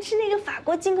老公吃那个法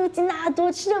国进口吉拿多，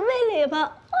吃的胃里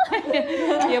吧。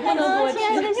也不能多吃。亲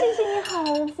爱的，谢谢你好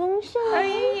丰盛。哎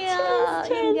呀，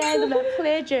应该的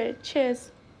 ，pleasure， cheers。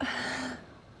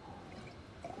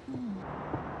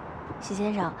许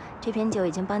先生，这瓶酒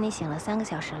已经帮你醒了3个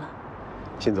小时了。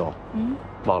辛总，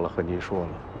忘了和您说了，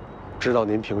知道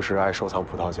您平时爱收藏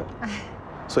葡萄酒，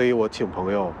所以我请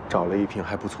朋友找了一瓶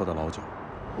还不错的老酒。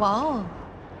哇哦！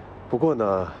不过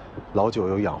呢，老酒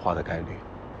有氧化的概率，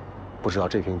不知道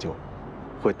这瓶酒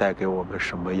会带给我们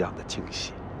什么样的惊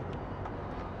喜。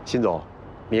辛总，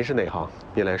您是哪行？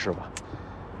您来试吧。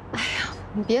哎呀，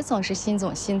你别总是辛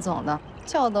总辛总的，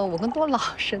叫的我跟多老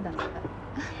似的。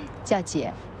叫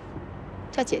姐。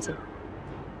叫姐姐。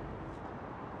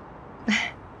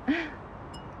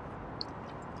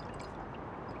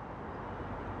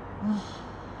哦，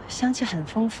香气很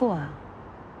丰富啊。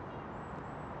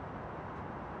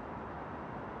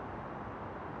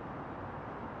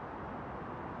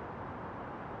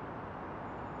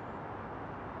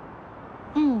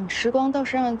时光倒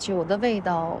是让酒的味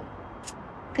道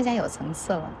更加有层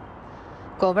次了，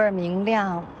果味明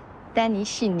亮，单宁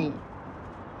细腻。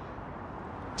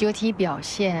酒体表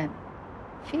现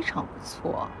非常不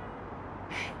错。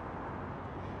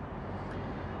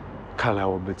看来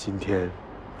我们今天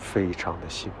非常的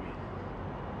幸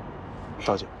运。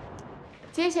倒酒。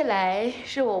接下来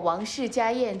是我王室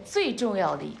家宴最重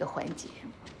要的一个环节。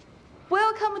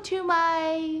Welcome to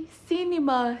my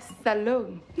cinema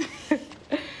salon 。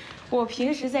我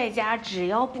平时在家只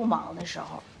要不忙的时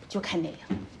候就看电影，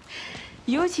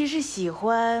尤其是喜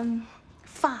欢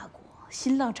法国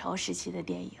新浪潮时期的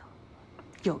电影，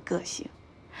有个性，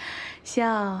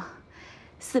像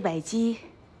400击、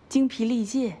精疲力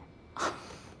尽，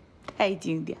太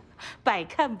经典了，百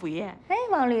看不厌。哎，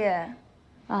王律，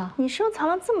啊，你收藏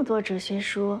了这么多哲学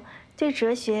书，对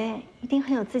哲学一定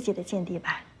很有自己的见地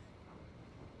吧？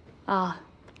啊，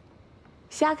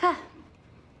瞎看，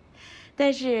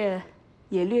但是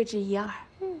也略知一二。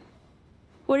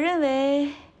我认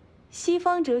为西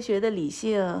方哲学的理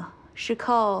性是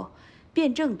靠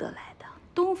辩证得来的，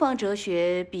东方哲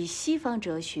学比西方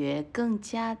哲学更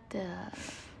加的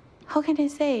 ，How can I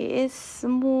say? It's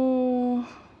more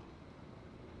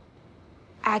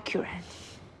accurate.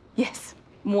 Yes,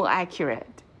 more accurate.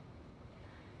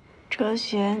 哲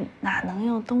学哪能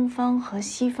用东方和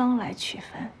西方来区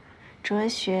分？哲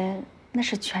学那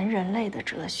是全人类的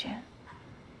哲学，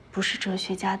不是哲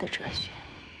学家的哲学。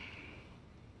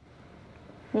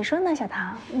你说呢，小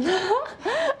唐？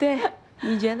对，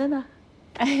你觉得呢？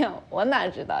哎呀，我哪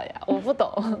知道呀，我不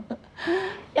懂。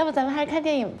要不咱们还是看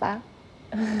电影吧？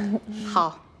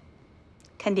好，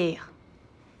看电影。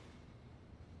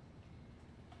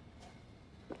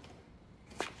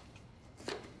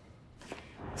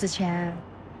子权，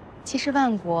其实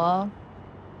万国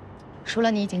除了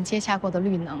你已经接洽过的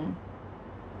绿能，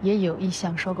也有意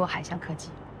向收购海象科技，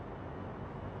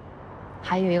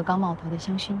还有一个刚冒头的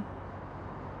香薰。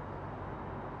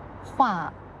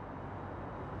话，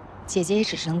姐姐也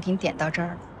只是能给你点到这儿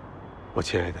了。我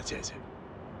亲爱的姐姐，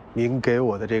您给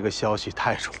我的这个消息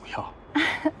太重要。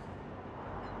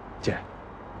姐，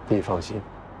您放心，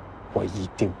我一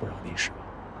定不让您失望。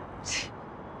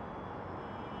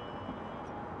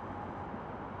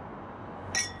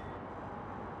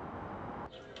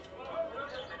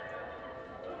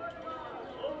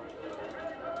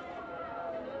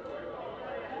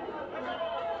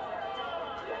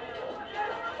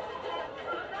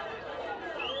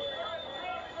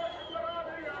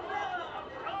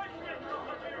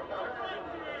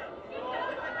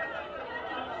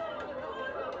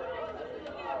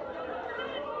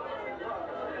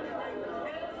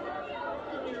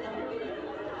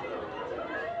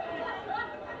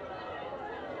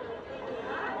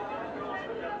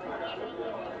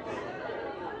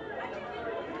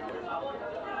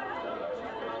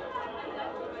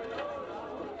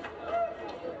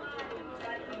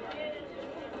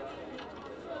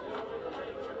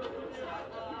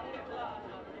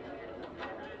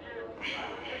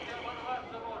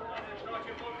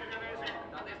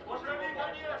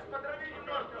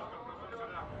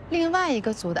另外一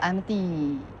个组的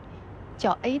MD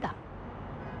叫 A 的，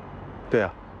对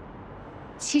啊，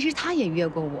其实他也约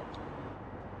过我。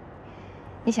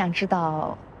你想知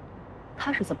道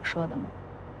他是怎么说的吗？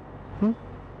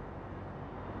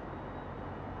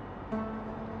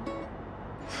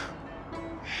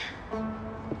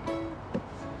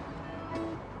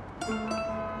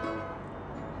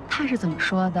是怎么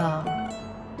说的？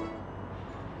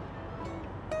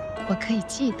我可以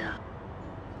记得，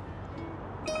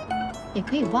也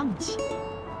可以忘记。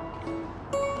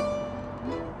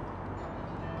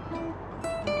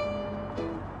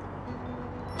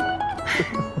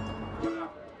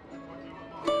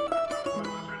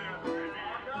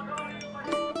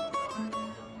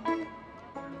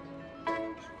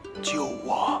救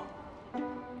我！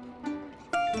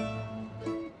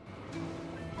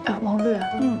哎，王律，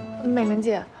美玲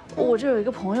姐，我这有一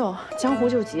个朋友江湖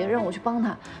救急，让我去帮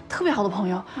他，特别好的朋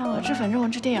友。反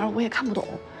正这电影我也看不懂，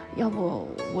要不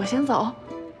我先走？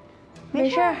没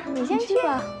事儿，你先去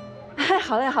吧。哎，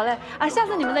好嘞，好嘞啊！下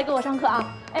次你们再给我上课啊！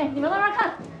哎，你们慢慢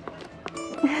看。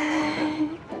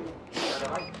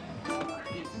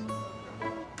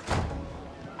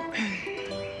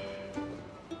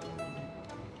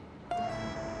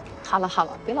好了好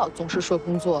了，别老总是说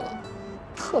工作了，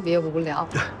特别无聊。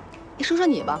你说说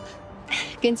你吧，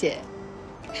跟姐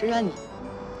说说你。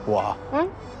我，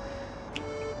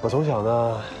我从小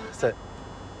呢，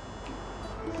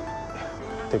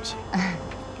对不起，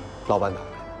老板打来。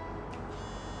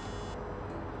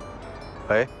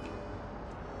喂，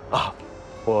啊，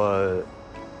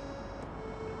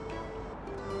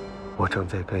我正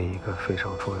在跟一个非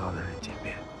常重要的人见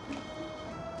面。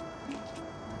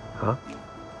啊？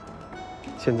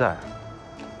现在？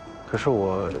可是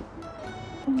我，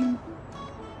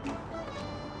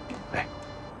哎，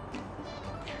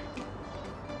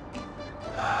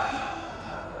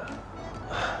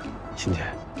欣姐，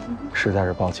实在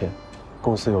是抱歉，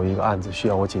公司有一个案子需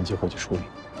要我紧急回去处理。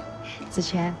子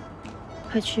权，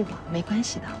快去吧，没关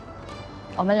系的，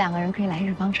我们2个人可以来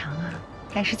日方长啊。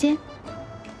改时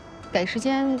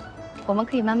间，我们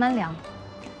可以慢慢聊。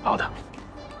好的，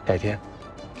改天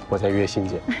我再约欣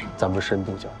姐，咱们深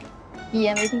度交流。一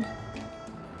言为定。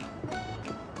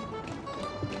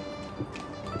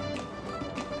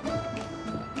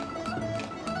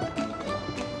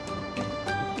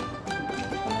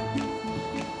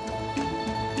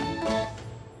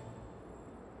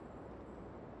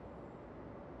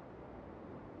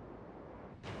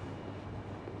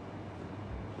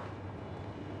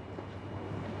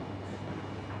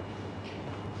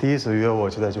第一次约我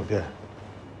就在酒店。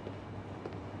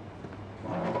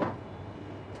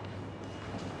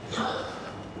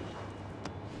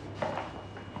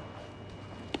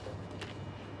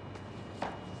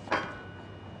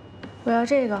我要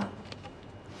这个。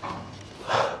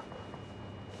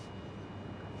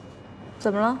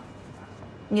怎么了？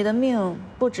你的命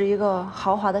不值一个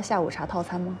豪华的下午茶套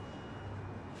餐吗？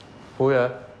服务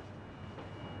员，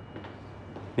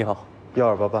你好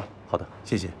，1288。好的，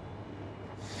谢谢。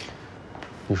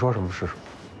你说什么是什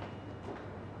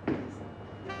么？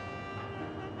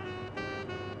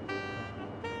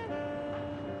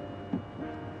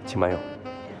请慢用。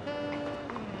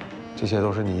这些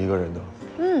都是你一个人的。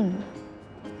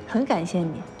很感谢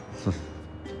你。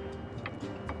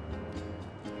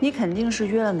你肯定是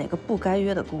约了哪个不该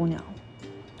约的姑娘，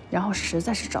然后实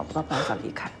在是找不到办法离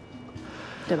开，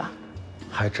对吧？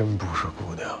还真不是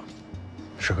姑娘，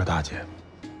是个大姐。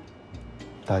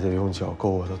大姐用脚勾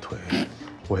我的腿，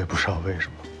我也不知道为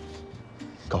什么，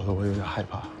搞得我有点害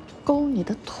怕。勾你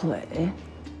的腿？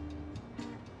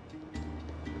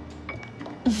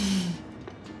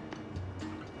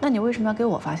那你为什么要给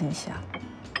我发信息啊？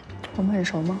我们很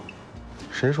熟吗？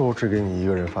谁说我只给你一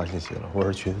个人发信息了？我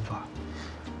是群发，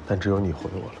但只有你回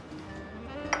我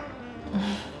了。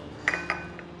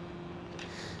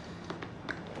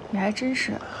你还真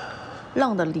是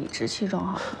浪得理直气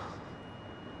壮哈。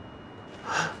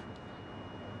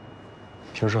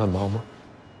平时很忙吗？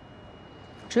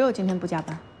只有今天不加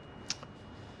班。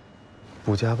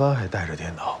不加班还带着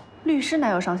电脑？律师哪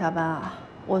有上下班啊？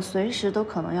我随时都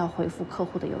可能要回复客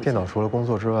户的邮件。电脑除了工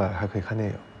作之外，还可以看电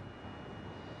影。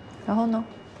然后呢？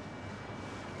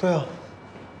对啊，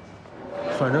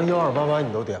反正1288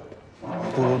你都点了，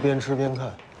不如边吃边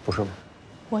看，不是吗？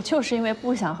我就是因为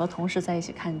不想和同事在一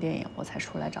起看电影，我才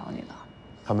出来找你的。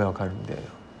他们要看什么电影？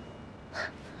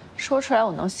说出来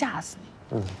我能吓死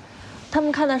你。他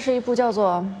们看的是一部叫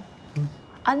做《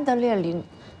安德烈里》。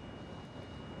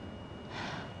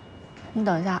你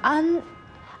等一下，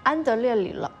安德烈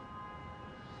里了。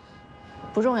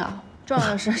不重要，重要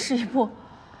的是一部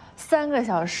3个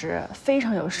小时非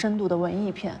常有深度的文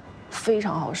艺片，非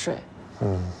常好睡。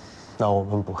那我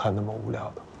们不看那么无聊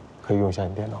的，可以用一下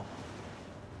你电脑吗？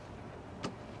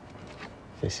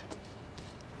谢谢。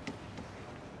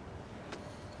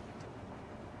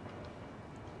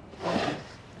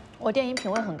我电影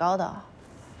品味很高的，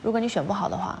如果你选不好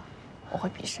的话，我会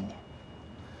鄙视你。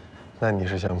那你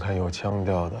是想看有腔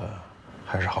调的，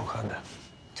还是好看的？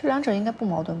这两者应该不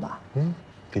矛盾吧？嗯，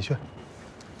的确。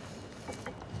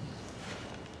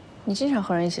你经常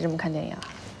和人一起这么看电影啊？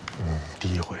嗯，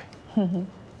第一回。哼哼。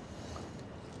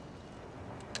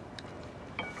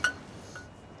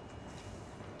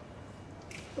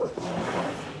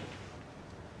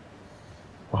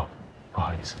哦，不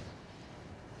好意思。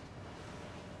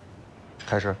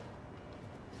开始。